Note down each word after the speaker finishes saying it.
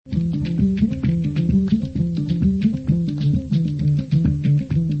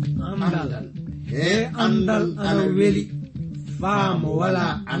andal ana weli faamo wala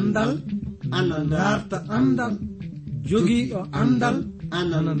andal ana darta andal jogiiɗo andal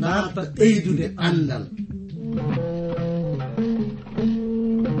ana darta ɓeydude andal.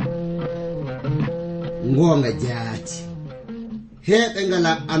 Ngonga jaati heɓe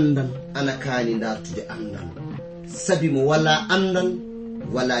ngala andal ana kaani dartude andal, sabi mo wala andal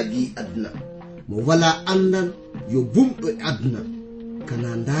wala gi aduna, mo wala andal yo bumɗo aduna. Kana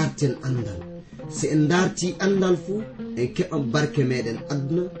darten andal, se en darti andal fu en keɓan barke meɗen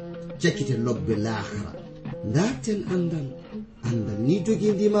aduna, cakkite lobbe lahara. Darten andal, andal ni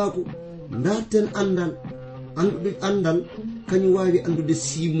jogii ndimako. Darten andal, andude andal kañum wawi andude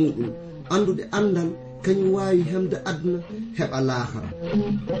simuɗum, andude andal kañum wawi hemde aduna heɓa lahara.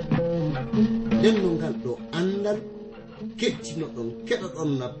 nden no ngal ɗo andal kettino ɗon keɗa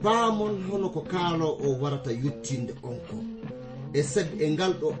ɗon na baamon hono ko kaalo o warata yuttinde on ko, e sabi e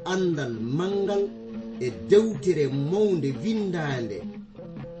ngal ɗo andal mangal e dewtere mawnde windande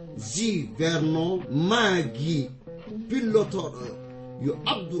J. Vernon Maagi pillotoɗo yo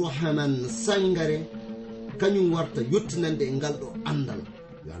Abdourahman Sangare, kañum warta yottinande e ngal ɗo andal.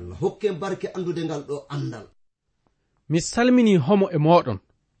 Yo Allah hokke barke andude ngal ɗo andal. Mi salmini homo e moɗon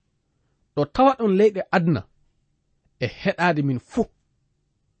ɗo tawa ɗon leyɗe aduna e heɗade min fuu.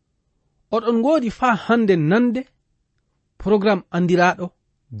 Oɗon ngoodi faa hande nande programme andiraɗo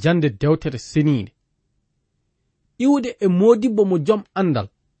jande dewtere senide, iwde e modibbo mo jom andal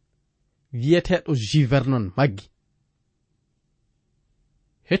wiyeteɗo J. Vernon Maggi.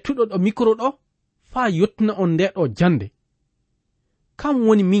 Hettuɗo ɗo micro ɗo faa yottina on nde ɗo jande, kam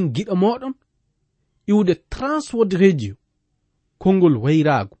woni min giɗo moɗon iwde Transworld Radio kongol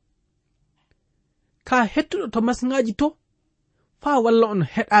wayragu. Ka hettuɗo to masŋaji to faa walla on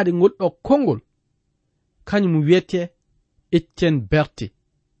heɗade ngol ɗo kongol, kañum wiyete Etienne Berté,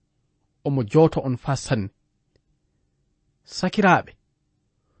 omo jooto on faa sanne. Sakiraaɓe,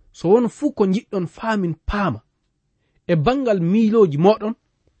 so won fuu ko jiɗɗon faamin paama e bangal miiloji moɗon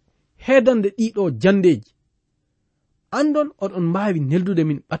heedande ɗiɗo jandeji, andon oɗon mbaawi neldude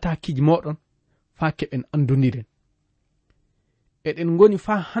min ɓatakiji moɗon faa keɓen andodiren. Eɗen ngoni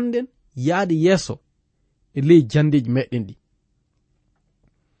faa handen yaade yeeso e ley jandeji meɗen ɗi.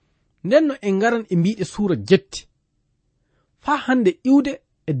 Ndenno en ngaran e mbiɗe suura jetti faa hande iwde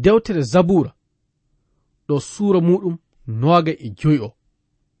e dewtere Jabuura ɗo suura muɗum 25 o.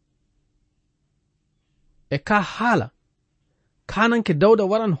 E ka haala kananke Dawda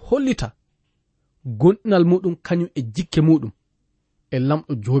waran hollita gonɗinal muɗum kañum e jikke muɗum e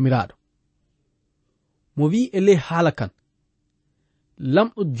lamɗo joomiraɗo. Mo wi e ley haala kan,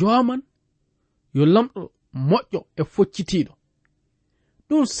 lamɗo jooman yo lamɗo moƴƴo e foccitiɗo.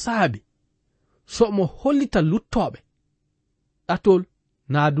 Ɗum saabi so mo hollita luttoɓe ɗatol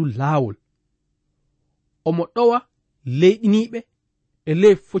naa du laawol, omo ɗowa leyɗiniɓe e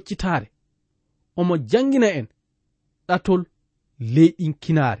ley foccitare, omo jangina en ɗatol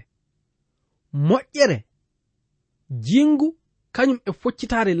leyɗinkinaare. Moƴƴere jingu kañum e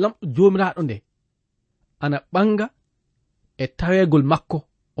foccitare lamɗo joomiraɗo nde ana ɓanga e tawegol makko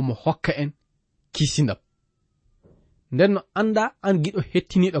omo hokka en kisindam. Nden no anda an giɗo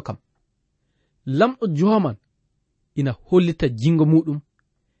hettiniɗo kam, lamɗo jooman ina hollita jingo muɗum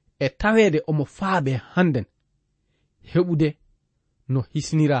e tawede omo faabe handen heɓude no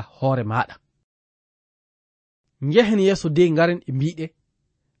hisnira hoore maɗa. Njehen yeso de ngaren e mbiɗe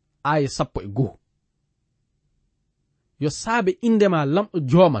aya 11. Yo saabe indema lamɗo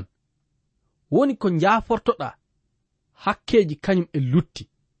jooman woni ko jaafortoɗa hakkeji kañum e lutti,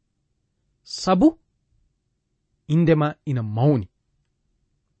 sabu indema ina mawni.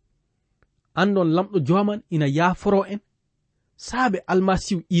 Andon lamɗo jooman ina yaaforo en saabe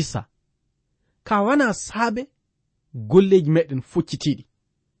almasihu Isa, ka wana saabe golleji meɗen foccitiɗi,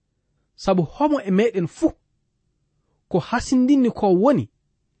 sabu homo e meɗen fuu ko hasindinni ko woni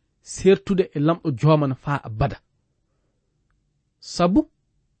sertude e lamɗo jooman faa abada, sabu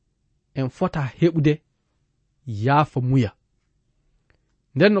en fota heɓude yaafa muya.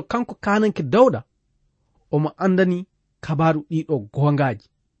 Nden no kanko kananke Dawda omo andani kabaru ɗiɗo gongaji.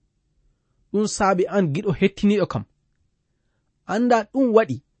 Ɗum saabi an giɗo hettiniɗo kam, anda ɗum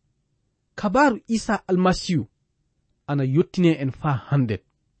waɗi kabaru Isa almasihu ana yottine en faa handen.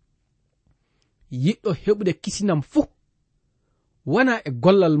 Yiɗɗo heɓude kisinam fuu wana e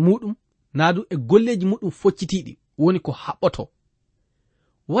gollal muɗum, naadu e golleji muɗum foccitiɗi woni ko haɓɓoto,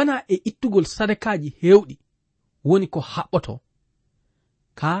 wana e ittugol sadakaji hewɗi woni ko haɓɓoto,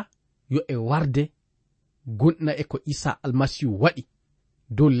 ka yo e warde gonɗina e ko Isa almasihu waɗi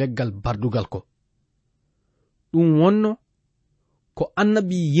dow leggal bardugal ko. Ɗum wonno ko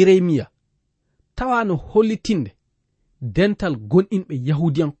annabi Yeremiya tawano hollitinde dental gonɗinɓe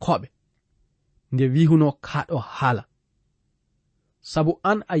yahudiyankoɓe nde wihuno kaɗo haala sabu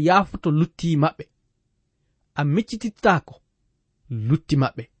an a yafoto lutti maɓɓe a miccitittako lutti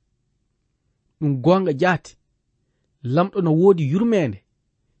maɓɓe ɗum gonga jaati lamɗo no woodi yurmede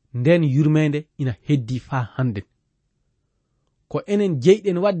nden yurmede ina heddi faa handen ko enen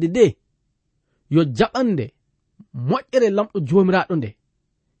jeyɗen wadde de yo jaɓande moƴƴere lamɗo jomiraɗo nde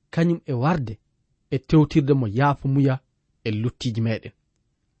kañum e warde e tewtirde mo yaafo muya e luttiji meɗen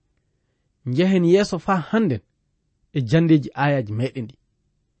njehen yeeso faa handen e jandeji ayaji meɗen ɗi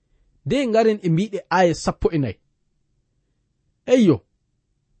de ngaren e mbiɗe aya 14 eyyo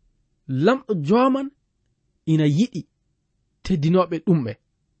lamɗo joman ina yiɗi teddinoɓe ɗumɓe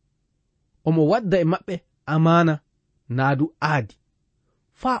omo wadda e maɓɓe amana naadu aadi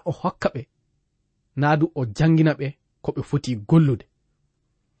faa o hokka ɓe naadu o jangina ɓe ko ɓe foti gollude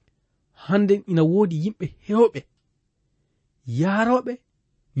hannden ina woodi yimɓe hewɓe yaaroɓe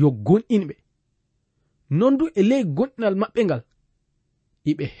yo gonɗinɓe non du e ley gonɗinal maɓɓe ngal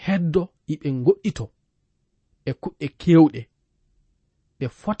iɓe heddo iɓe goɗɗito e kuɗɗe kewɗe ɗe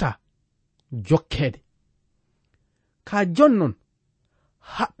fota jokkede ka jonnon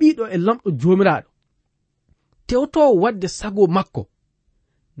haɓɓiɗo e lamɗo jomiraɗo tewtowo wadde sago makko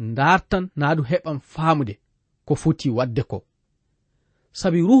dartan naadu heɓan faamude ko foti wadde ko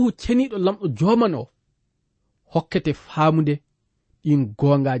sabi ruhu ceniɗo lamɗo joman o hokkete faamude ɗin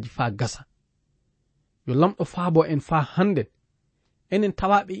gongaji faa gasa yo lamɗo faabo en faa handen enen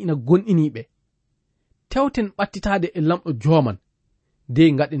tawaɓe ina gonɗiniɓe tewten ɓattitade e lamɗo joman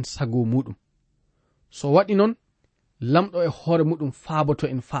de gaɗen sago muɗum so waɗi noon lamɗo e hoore muɗum faaboto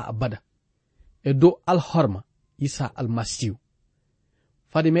en faa abada e dow alhorma isa almasihu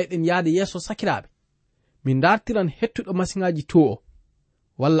fade meɗen yaade yeeso sakiraɓe min dartiran hettuɗo masiŋaji to o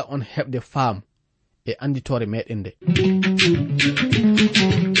walla on heɓde faamu e anditore meɗen nde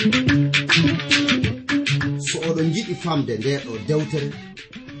so oɗon jiɗi famde nde ɗo dewtere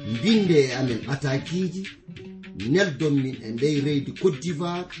mbinde e amen atakiji neldon min e ndey reydi Côte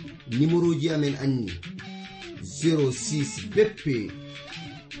d'Ivoire numéro ji amen anni 06 BP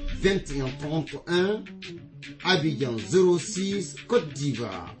 2131 Abidjan 06 Côte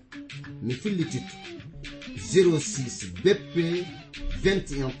d'Ivoire mi fillititto 06 BP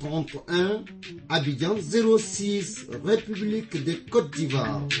 2131 Abidjan 06 République de Côte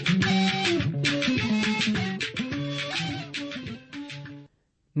d'Ivoire.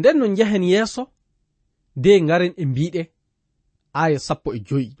 nden no njehen yeeso de ngaren e mbiɗe aya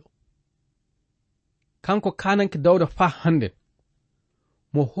 15 kanko kananke dawda faa handen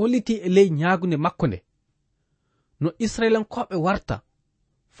mo holliti e ley ñaagunde makko nde no israelankoɓe warta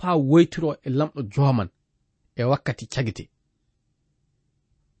faa woytiro e lamɗo joman e wakkati cagite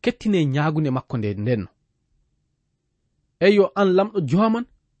kettine ñaagunde makko nde ndenno eyo an lamɗo joman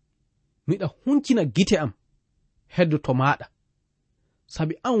miɗa huncina gite am heddoto maɗa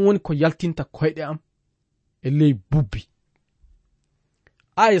sabi an woni ko yaltinta koyɗe am e ley bubbi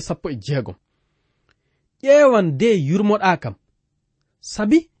aya 16 ƴeewan de yurmoɗa kam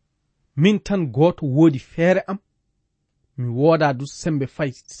sabi min tan gooto woodi feere am mi wooda du sembe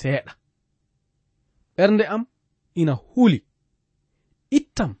fay seeɗa ɓernde am ina huuli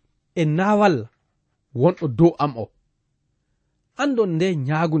ittam e naawalla wonɗo dow am o andon nde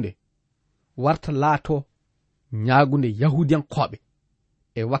ñaagunde warta laato ñaagunde yahudiyankoɓe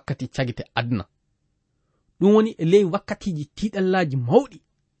e wakkati cagite aduna ɗum woni e ley wakkatiji tiiɗallaji mawɗi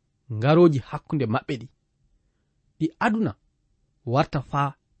ngaroji hakkunde maɓɓe ɗi aduna warta faa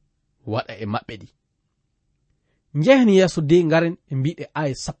waɗa e maɓɓe ɗi njehen yeeso de ngaren e mbiɗe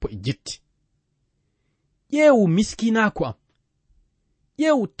aya 17 ƴeewu miskinako am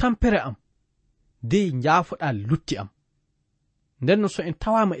ƴeewu tampere am de njaafoɗa lutti am ndenno so en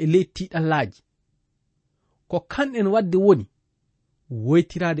tawama e ley tiiɗallaji ko kanɗen wadde woni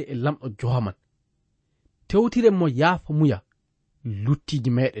woytirade e lamɗo joman tewtiren mo yaafa muya luttiji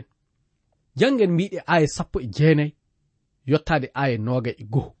meɗen jangen mbiɗe aya 19 yottade aya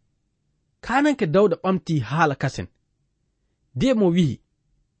 21 kananke dawda ɓamti haala kasen de mo wi'i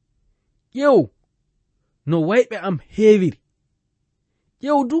ƴeew no wayɓe am heewiri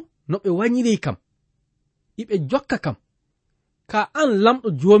ƴewdu no ɓe wañiri kam iɓe jokka kam ka an lamɗo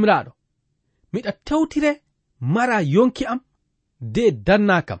jomiraɗo miɗa tewtire mara yonki am de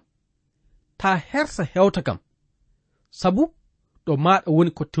danna kam ta hersa hewta kam sabu ɗo maɗa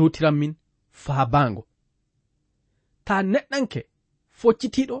woni ko tewtiran min faabango ta neɗɗanke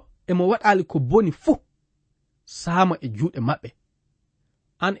foccitiɗo emo waɗali ko boni fuu saama e juuɗe maɓɓe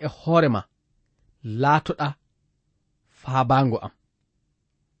an e hoorema laatoɗa faabango am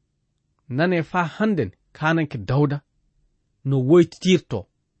nane faa hannden kananke dawda no woytitirto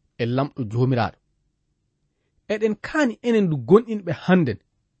e lamɗo jomiraɗo. Eɗen kaani enen du gonɗinɓe hannden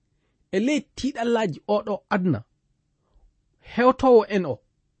e ley tiiɗallaji oɗo aduna hewtowo en o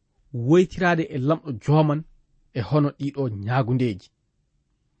woytirade e lamɗo joman e hono ɗiɗo ñaagundeji.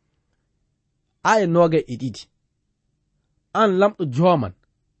 Aya 22 an lamɗo joman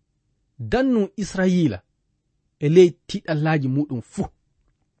dannu Israyila e ley tiiɗallaji muɗum fuu.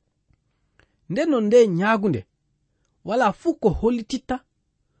 Nden non nde ñaagunde wala fuu ko hollititta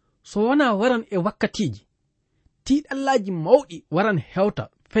so wona waran e wakkatiji tiiɗallaji mawɗi waran hewta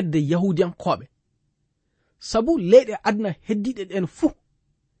fedde yahudiyankoɓe, sabu leyɗe aduna heddiɗe ɗen fuu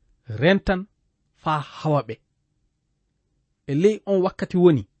rentan faa hawa ɓe. E ley on wakkati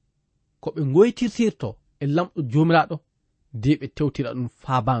woni ko ɓe goytirtirto e lamɗo jomiraɗo de ɓe tewtira ɗum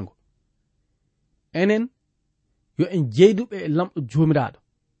faabango. Enen yo en jeyduɓe e lamɗo jomiraɗo,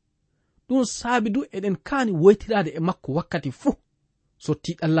 ɗum saabi du eɗen kaani woytirade e makko wakkati fuu so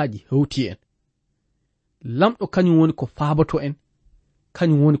tiiɗallaji hewti en. Lamɗo kañum woni ko faaboto en,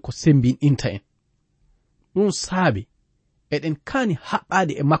 kañum woni ko sembinɗinta en. Ɗum saabi eɗen kaani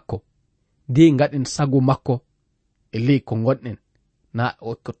haɓɓade e makko de gaɗen sago makko e ley ko gonɗen na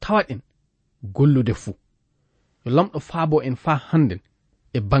ko tawaɗen gollude fuu. Yo lamɗo faabo en faa hannden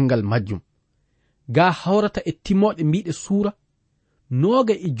e bangal majjum. Ga hawrata e timmoɗe mbiɗe suura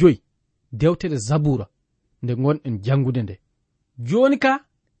 25 dewtere Jabuura nde gonɗen jangude nde. Joni ka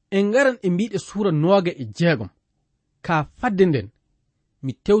en ngaran e mbiɗe suura 26 ka fadde nden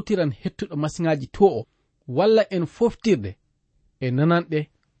mi tewtiran hettuɗo masiŋaji to o walla en foftirde e nananɗe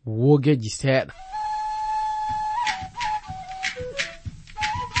wogeji seeɗa.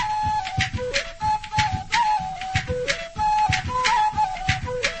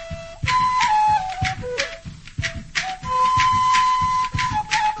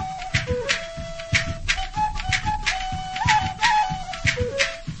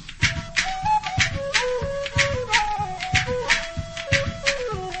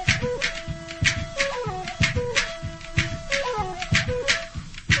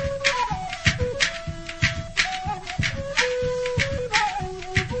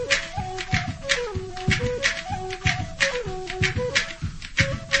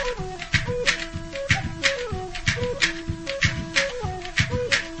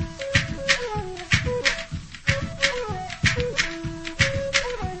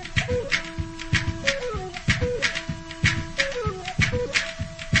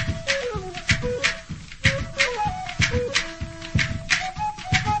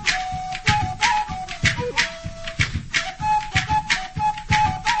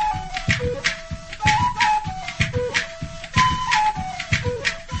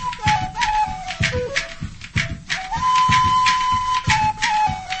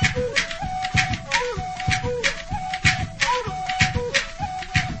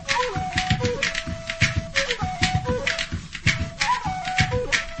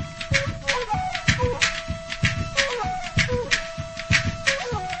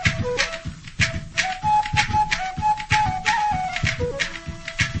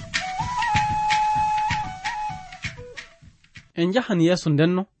 En jahan yeso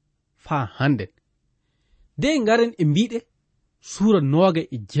ndenno faa hannden de ngaren e mbiɗe suura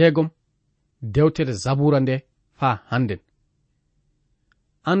 26 dewtere Jabuura nde faa hannden.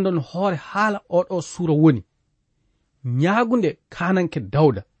 Andon hoore haala oɗo suura woni ñaagunde kananke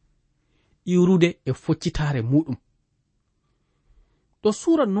Dawda iwrude e foccitaare muɗum. Ɗo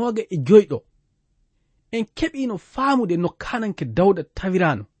suura 25 en keɓino faamude no kananke Dawda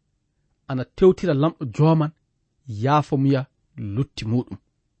tawirano ana tewtira lamɗo joman yaafomuya lutti muɗum.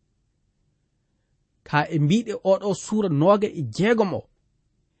 Ka e mbiɗe oɗo suura 26 o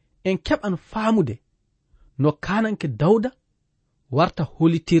en keɓan faamude no kananke Dawda warta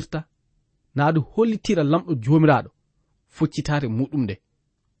hollitirta naadu hollitira lamɗo jomiraɗo foccitaare muɗum nde.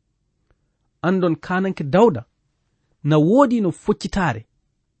 Andon kananke Dawda na woodi no foccitaare,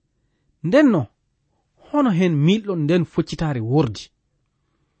 ndenno hono hen milɗon nden foccitaare wordi.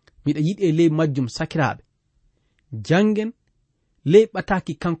 Miɗa yiɗi e ley majjum sakiraaɓe jangen ley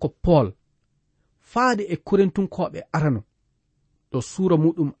ɓataki kanko Paul faade e Korintunkoɓe arano ɗo suura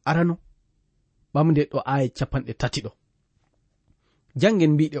muɗum arano ɓamde ɗo aya 30 ɗo.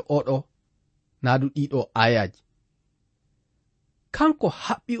 Jangen mbiɗe oɗo naadu ɗiɗo ayaji. Kanko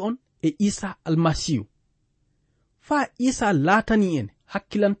haɓɓi on e Isa almasihu faa Isa laatani en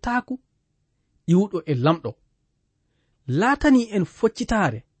hakkilantaku iwuɗo e lamɗo, laatani en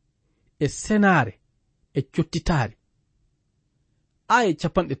foccitaare e senaare e cottitaare. Aya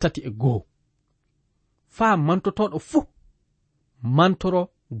 31 faa mantotoɗo fuu mantoro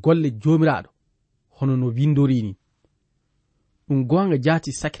golle jomiraɗo hono no windori ni. Ɗum gonga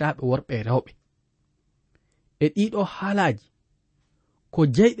jaati sakiraɓe worɓe e rewɓe. E ɗiɗo haalaji ko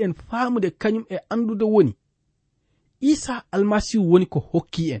jeyɗen faamude kañum e andude woni Isa almasihu woni ko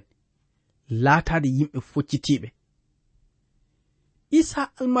hokki en laatade yimɓe foccitiɓe.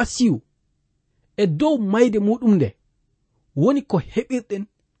 Isa almasihu e dow mayde muɗum nde woni ko heɓirɗen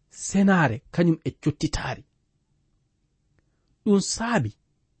senare kañum e cottitaari. Ɗum saabi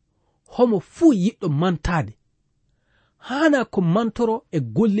homo fuu yiɗɗo mantade hana ko mantoro e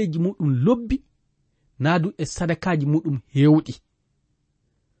golleji muɗum lobbi naadu e sadakaji muɗum hewɗi.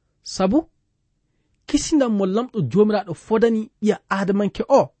 Sabu kisindam mo lamɗo jomiraɗo fodani ɓiya adamanke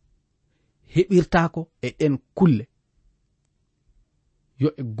o heɓirtako e ɗen kulle. Yo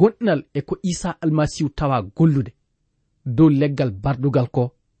e gonɗinal e ko Isa almasihu tawa gollude dow leggal bardugal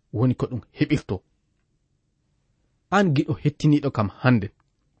ko woni ko ɗum heɓirto. An giɗo hettiniɗo kam hande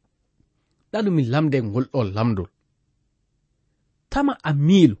ɗaɗumi lamde ngol ɗo lamdol. Tama a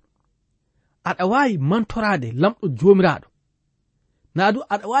miilu aɗa wawi mantorade lamɗo jomiraɗo naadu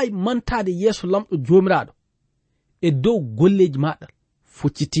aɗa wawi mantade yeeso lamɗo jomiraɗo e dow golleji maɗa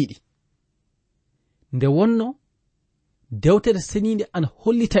foccitiɗi. Nde wonno dewtere seninde an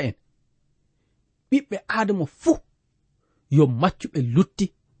hollita en ɓiɓɓe adama fuu yo maccuɓe lutti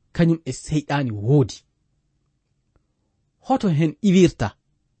kañum e seyɗani woodi. Hoto hen iwirta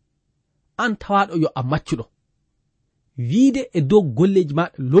an tawaɗo yo a maccuɗo wiide e dow golleji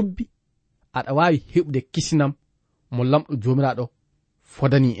maɗa lobbi aɗa wawi heɓude kisinam mo lamɗo jomiraɗo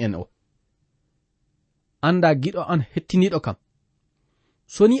fodani en o. Anda giɗo an hettiniɗo kam,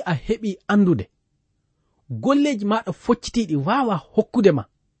 so ni a heɓi andude golleji maɗa foccitiɗi wawa hokkude ma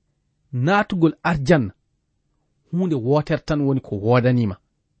naatugol arjanna, hunde wotere tan woni ko wodanima.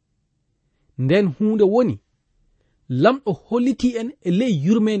 Nden hunde woni lamɗo holliti en e ley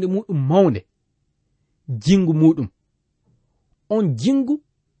yurmede muɗum mawnde jingu muɗum. On jingu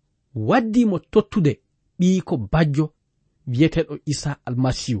waddimo tottude ɓii ko bajjo wiyeteɗo Isa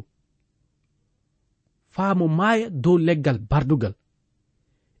almasihu faamo maaya dow leggal bardugal.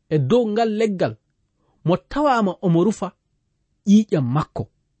 E dow ngal leggal mo tawama omo rufa ƴiiƴam makko.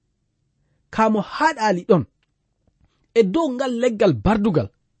 Kamo haɗali ɗon e dow ngal leggal bardugal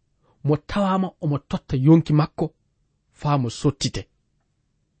mo tawama omo totta yonki makko faamo sottite.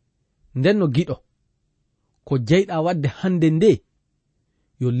 Ndenno giɗo ko jeyɗa wadde hande nde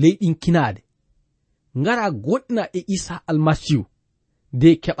yo leyɗinkinade ngara goɗɗina e Isa almasihu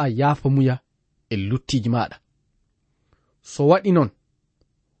de keɓa yaafa muya e luttiji maɗa. So waɗi non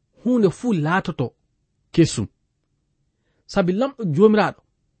hunde fuu laatoto kesum, sabi lamɗo jomiraɗo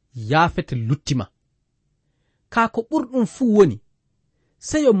yaafete luttima. Ka ko ɓurɗum fuu woni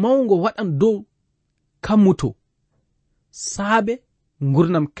seyo mawngo waɗan dow kammuto saabe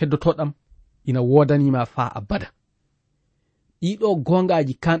gurnam keddotoɗam ina wodanima faa abada. Ɗiɗo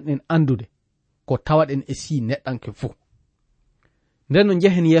gongaji kanɗen andude ko tawaɗen e si neɗɗanke fuu. Nden no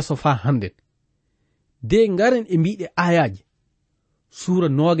jehen yeeso faa handen de ngaren e mbiɗe ayaji suura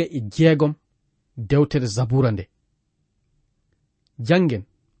 26 dewtere Jabuura nde. Jangen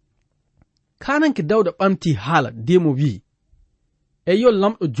kananke Dawda ɓamti haala de mo wi'i e yo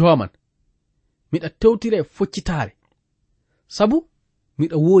lamɗo joman miɗa tewtira e foccitare sabu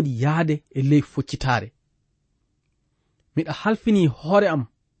miɗa woodi yaade e ley foccitare. Miɗa halfini hoore am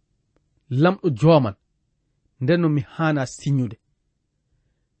lamɗo joman ndenno mi hana siñude.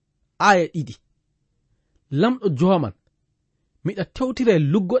 Aya 2 lamɗo joman miɗa tewtira e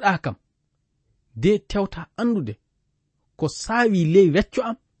luggoɗa kam de tewta andude ko saawi ley wecco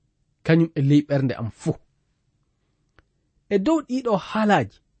am kañum e ley ɓernde am fuu. E dow ɗiɗo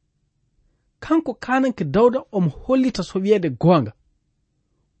haalaji kanko kananke Dawda omo hollita so wiyeede goonga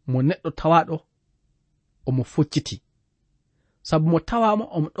mo neɗɗo tawaɗo omo focciti, sabu mo tawama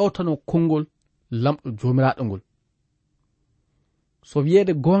omo ɗowtano konngol lamɗo jomiraɗo ngol. So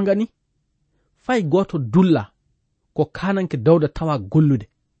wiyeede goonga ni fay goto dulla ko kananke Dawda tawa gollude.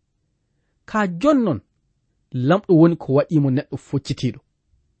 Ka jonnon lamɗo woni ko waɗimo neɗɗo foccitiɗo.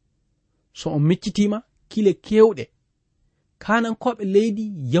 So on miccitima kile kewɗe kanankoɓe leydi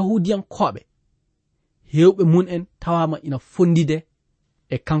yahudiyankoɓe hewɓe mun en tawama ina fondide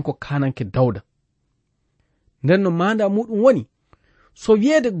e kanko kananke Dawda. Nden no manda muɗum woni so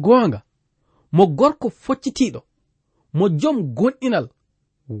wiyeede goonga mo gorko foccitiɗo mo jom gonɗinal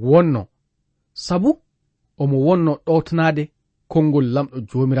wonno, sabu omo wonno ɗowtanade konngol lamɗo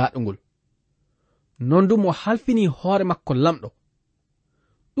jomiraɗo ngol. Non du mo halfini hoore makko lamɗo.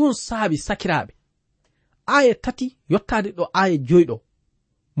 Ɗum saabi sakiraɓe aya 3 yottade ɗo aya 5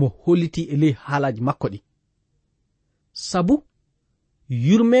 mo holliti e ley haalaji makko ɗi. Sabu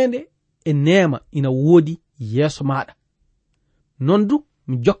yurmende e neema ina woodi yeeso maɗa. Non du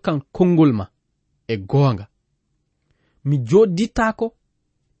mi jokkan konngol ma e goonga. Mi joɗditako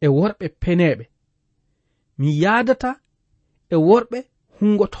e worɓe peneɓe. Mi yaadata e worɓe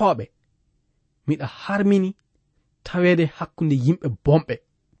hungotoɓe. Miɗa harmini tawede hakkunde yimɓe bomɓe.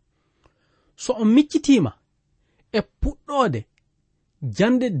 So on miccitima e puɗɗode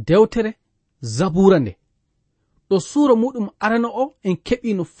jande dewtere Jabuura nde, ɗo suura muɗum arana o en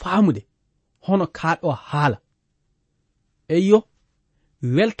keɓino faamude hono kaaɗo haala. Eyyo,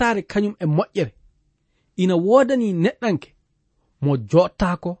 weltare kañum e moƴƴere ina woodani neɗɗanke mo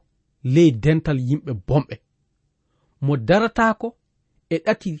jottako ley dental yimɓe bomɓe, mo daratako e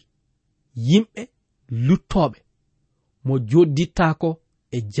ɗati yimɓe luttoɓe, mo joɗdittako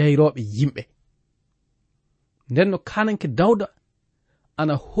e jayroɓe yimɓe. Ndenno kananke Dawda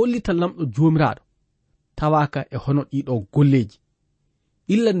ana hollita lamɗo jomiraɗo tawaka e hono ɗiɗo golleji,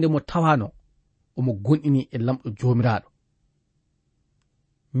 illa nde mo tawano omo gonɗini e lamɗo jomiraɗo.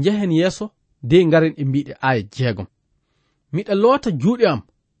 Njehen yeeso de ngaren e mbiɗe aya 6. Miɗa loota juuɗe am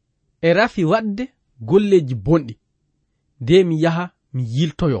e rafi wadde golleji bonɗi de mi yaha mi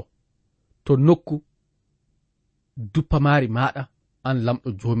yiltoyo to nokku duppamari maɗa an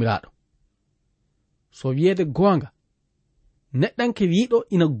lamɗo jomiraɗo. So wiyeede goonga, neɗɗanke wiiɗo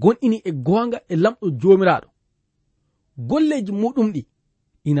ina gonɗini e goonga e lamɗo jomiraɗo, golleji muɗum ɗi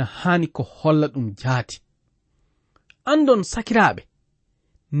ina haani ko holla ɗum jaati. Andon sakiraɓe,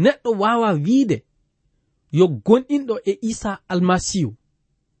 neɗɗo wawa wiide yo gonɗinɗo e Isa almasihu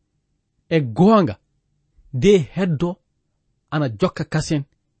e goonga de heddo ana jokka kasen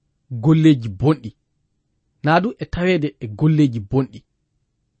golleji bonɗi, naadu e tawede e golleji bonɗi.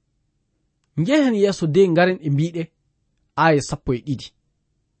 Njehen yeeso de ngaren e mbiɗe aya 12.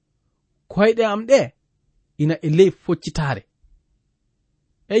 Koyɗe am ɗe ina e ley foccitare.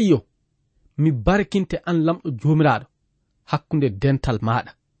 Eyyo, mi barkinte an lamɗo jomiraɗo hakkunde dental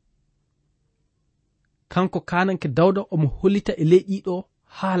maɗa. Kanko kananke Dawda omo hollita e ley ɗiɗo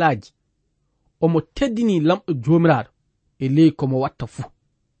haalaji, omo teddini lamɗo jomiraɗo e ley komo watta fuu.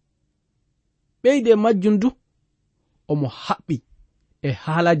 Ɓeyde majjum du omo haɓɓi e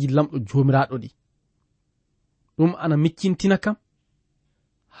haalaji lamɗo jomiraɗo ɗi. Ɗum ana miccintina kam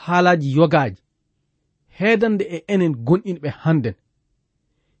haalaji yogaji heedande e enen gonɗinɓe handen.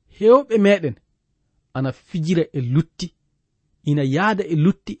 Hewɓe meɗen ana fijira e lutti, ina yaada e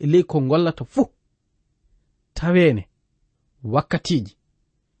lutti e ley ko gollata fuu. Tawene wakkatiji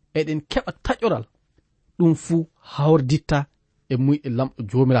eɗen keɓa taƴoral ɗum fuu hawrditta e muyɗe lamɗo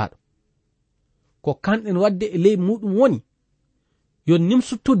jomiraɗo. Ko kanɗen wadde e ley muɗum woni yo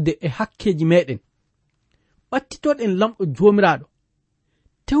nimsutudde e hakkeji meɗen, ɓattitoɗen lamɗo jomiraɗo,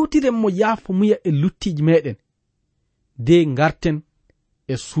 tewtiren mo yaafo muya e luttiji meɗen de garten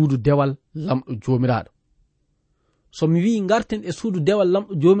e suudu dewal lamɗo jomiraɗo. So mi wi garten e suudu dewal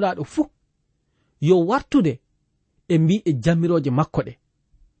lamɗo jomiraɗo fuu, yo wartude e mbiɗe jammiroje makko ɗe.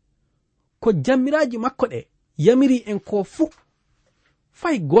 Ko jammiraji makko ɗe yamiri en ko fuu,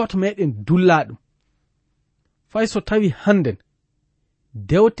 fay goto meɗen dulla ɗum. Fay so tawi handen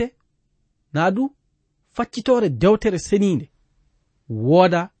dewte naadu faccitore dewtere seninde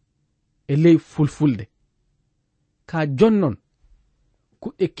wooda e ley fulfulde. Ka jonnon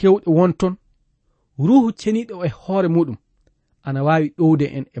kuɗɗe kewɗe wonton, ruhu ceniɗo e hoore muɗum ana wawi ɗowde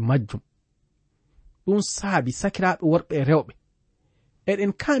en e majjum. Ɗum saabi sakiraɓe worɓe e rewɓe,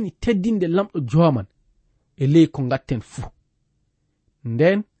 eɗen kaani teddinde lamɗo jooman e ley ko gatten fuu.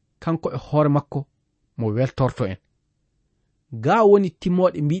 Nden kanko e hoore makko mo weltorto en. Ga woni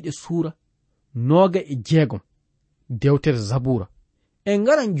timmoɗe mbiɗe suura 26 dewtere Jabuura. En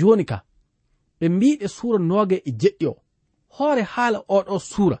ngaran joni ka ɓe mbiɗe suura 27 o. Hoore haala oɗo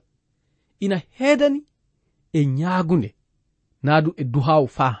suura ina heedani e ñaagunde, naadu e duhawu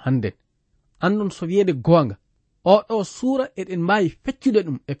faa handen. Andon so wiyeede goonga, oɗo suura eɗen mbawi feccude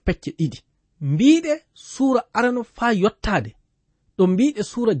ɗum e pecce ɗiɗi. Mbiɗe suura arano faa yottade ɗo mbiɗe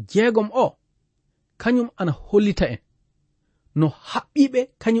suura 6 o, kañum ana hollita en no haɓɓiɓe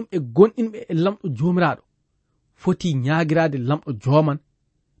kañum e gonɗinɓe e lamɗo jomiraɗo foti ñaagirade lamɗo jooman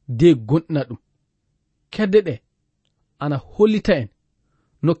de gonɗina ɗum. Kedde ɗe ana hollita en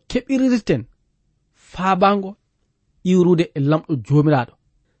no keɓirirten faabango iwrude e lamɗo jomiraɗo,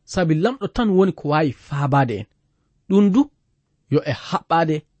 sabi lamɗo tan woni ko wawi faabade en. Ɗum du yo e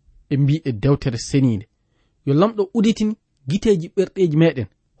haɓɓade e mbiɗe dewtere seninde, yo lamɗo uditini giteji ɓerɗeji meɗen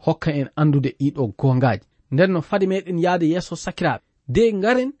hokka en andude ɗiɗo gongaji. Nden no fadi meɗen yaade yeeso sakiraɓe de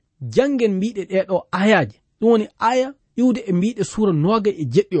ngaren jangen mbiɗe ɗeɗo ayaji. Ɗum woni aya iwde e mbiɗe suura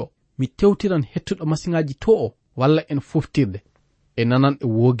 27 o. Mi tewtiran hettuɗo masiŋaji to o walla en foftirde e nananɗe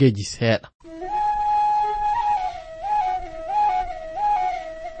wogeji seeɗa.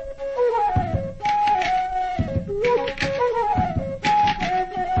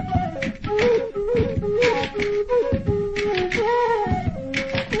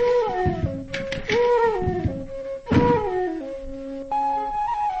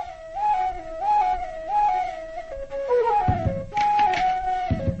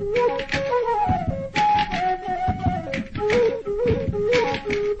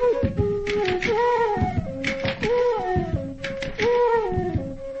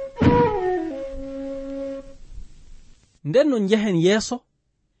 nden no njehen yeeso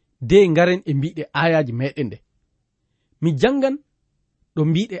de ngaren e mbiɗe ayaji meɗen ɗe. Mi jangan ɗo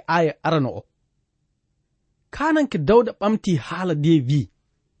mbiɗe aya arano o. Kananke Dawda ɓamti haala de wi,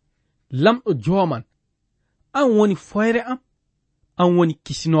 lamɗo joman, an woni foyre am, an woni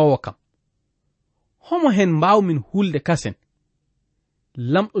kisinowo kam. Homo hen mbawmin hulde kasen.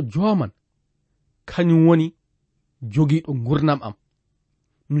 Lamɗo joman, kañum woni jogiiɗo gurnam am.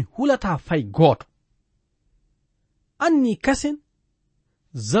 Mi hulata fay gooto. Anni kasen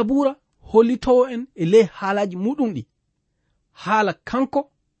Jabuura hollitowo en e ley haalaji muɗum ɗi, haala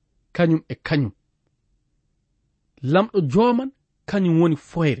kanko kañum e kañum. Lamɗo joman kañum woni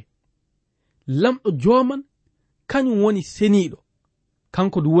foyre. Lamɗo joman kañum woni seniiɗo.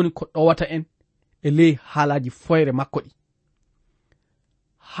 Kanko du woni ko ɗowata en e ley haalaji foyre makko ɗi.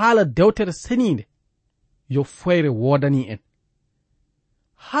 Haala dewtere seniinde yo foyre wodani en.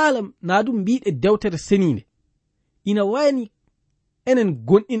 Haala na ɗum mbiɗe dewtere seniinde ina wayni enen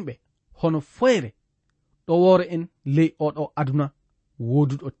gonɗinɓe hono foyre ɗo wore en ley oɗo aduna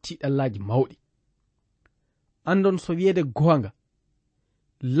woduɗo tiɗallaji mawɗi. Andon so wiyede goonga,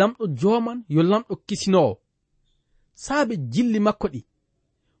 lamɗo joman yo lamɗo kisinowo. Saabe jilli makko ɗi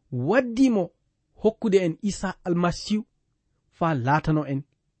waddimo hokkude en Isa almasihu fa latano en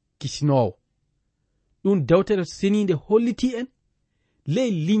kisinowo. Ɗum dewtere seninde holliti en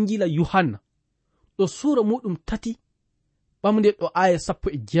ley linjila Yuhanna ɗo suura muɗum 3 ɓamde ɗo aya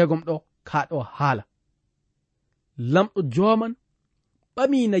 16 ɗo ka ɗo haala. Lamɗo joman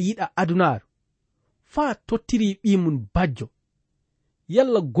ɓamina yiɗa adunaru fa tottiri ɓimum bajjo.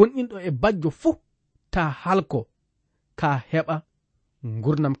 Yalla gonɗinɗo e bajjo fuu ta halko ka heɓa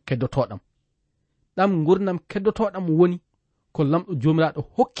gurnam keddotoɗam. Ɗam gurnam keddotoɗam woni ko lamɗo jomiraɗo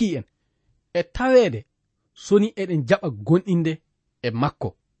hokki en e tawede soni eɗen jaɓa gonɗinde e makko.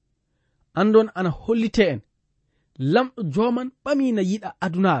 Andon ana hollite en lamɗo joman ɓamina yiɗa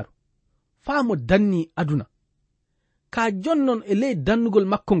adunaru faa mo danni aduna. Ka jonnon e ley dannugol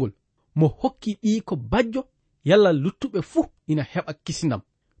makko ngol mo hokki ɓi ko bajjo, yalla luttuɓe fuu ina heɓa kisinam.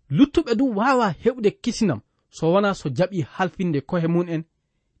 Luttuɓe ɗum wawa heɓude kisinam so wona so jaɓi halfinde kohe mun en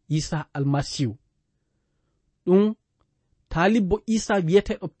Isa almasihu. Ɗum talibbo Isa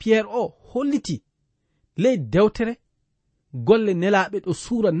wiyeteɗo Pierre o holliti ley dewtere golle nelaɓe ɗo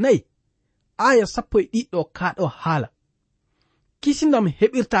suura 4 aya 11 kaɗo haala. Kisinam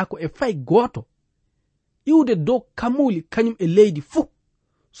heɓirta ko e fay gooto, iwde dow kamuli kañum e leydi fuu,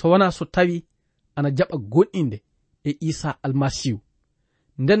 so wona so tawi ana jaɓa gonɗinde e Isa almasihu.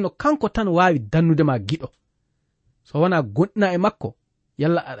 Ndenno kanko tan wawi dannude ma giɗo. So wona gonɗina e makko,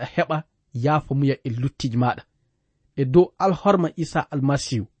 yalla aɗa heɓa yaafo muya e luttiji maɗa e dow alhorma Isa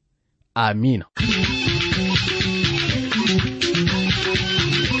almasihu. Amina.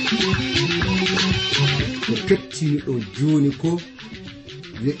 ko kettiniɗo joni ko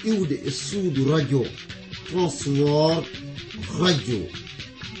yo iwde e suudu radio Transworld radio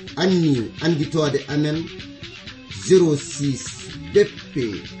anni anditode amen 06 BP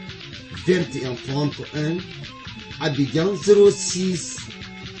 2131 Abidjan 06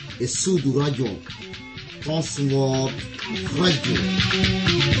 e suudu radio Transworld radio.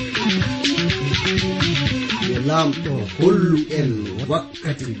 Yo lamɗo hollu en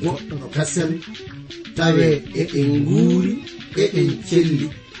wakkati goɗɗo kasen tawe eɗen nguuri eɗen celli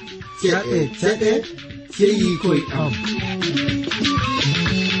ceɗe ceɗe ceyi koye am.